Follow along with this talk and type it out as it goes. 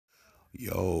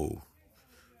Yo,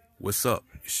 what's up?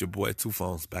 It's your boy Two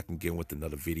Phones back again with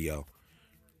another video.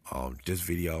 This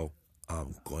video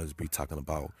I'm going to be talking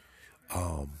about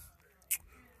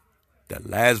that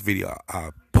last video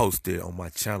I posted on my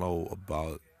channel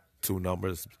about two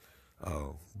numbers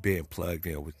being plugged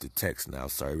in with the TextNow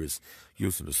service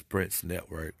using the Sprint's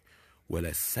network. Well,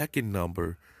 that second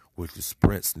number with the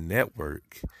Sprint's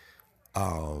network,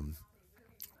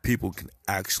 people can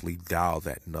actually dial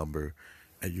that number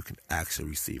and you can actually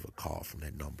receive a call from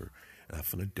that number. And I'm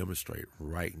going to demonstrate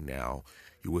right now.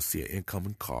 You will see an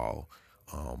incoming call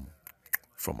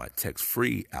from my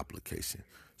text-free application.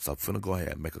 So I'm going to go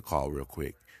ahead and make a call real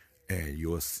quick, and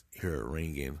you'll hear it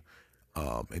ringing,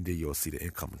 and then you'll see the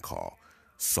incoming call.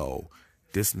 So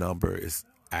this number is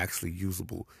actually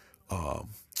usable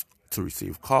to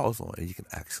receive calls on, and you can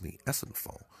actually answer the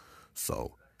phone.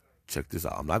 So check this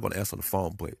out. I'm not going to answer the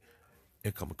phone, but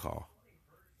incoming call.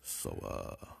 So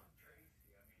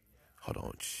hold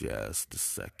on just a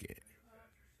second.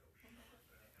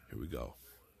 Here we go.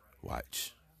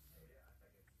 Watch.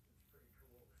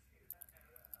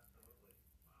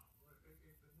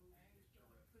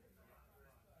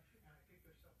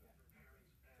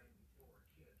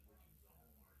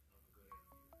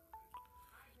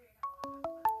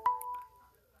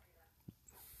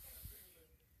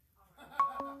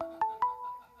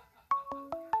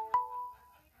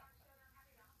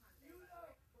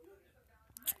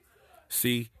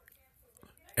 See,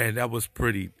 and that was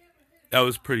pretty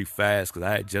fast because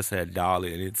I had just had dialed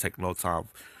it and it didn't take no time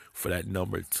for that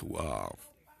number to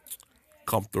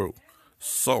come through.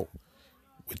 So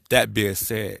with that being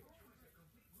said,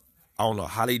 I don't know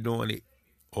how they doing it,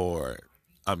 or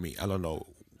I don't know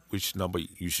which number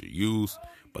you should use,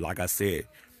 but like I said,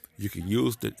 you can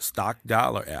use the stock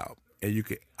dollar app and you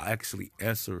can actually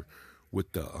answer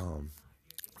with the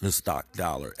stock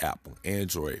dollar app on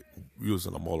Android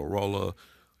using a Motorola,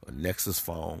 a Nexus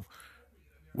phone,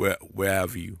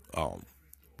 wherever you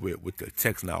with the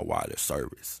TextNow Wireless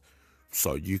service.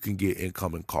 So you can get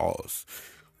incoming calls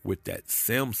with that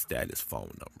SIM status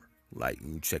phone number. Like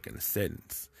you check in the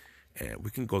settings. And we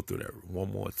can go through that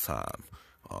one more time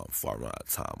before I run out of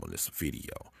time on this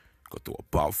video. Go through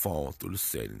about phone, through the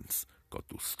settings, go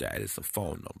through status of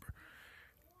phone number,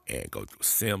 and go through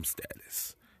SIM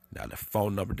status. Now the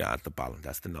phone number down at the bottom,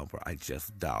 that's the number I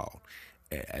just dialed.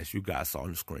 And as you guys saw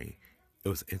on the screen, it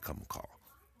was an incoming call.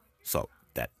 So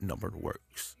that number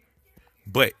works.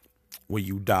 But when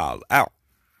you dial out,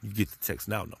 you get the text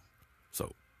now number.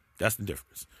 So that's the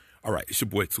difference. All right, it's your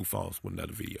boy Two Phones with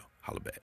another video. Holla back.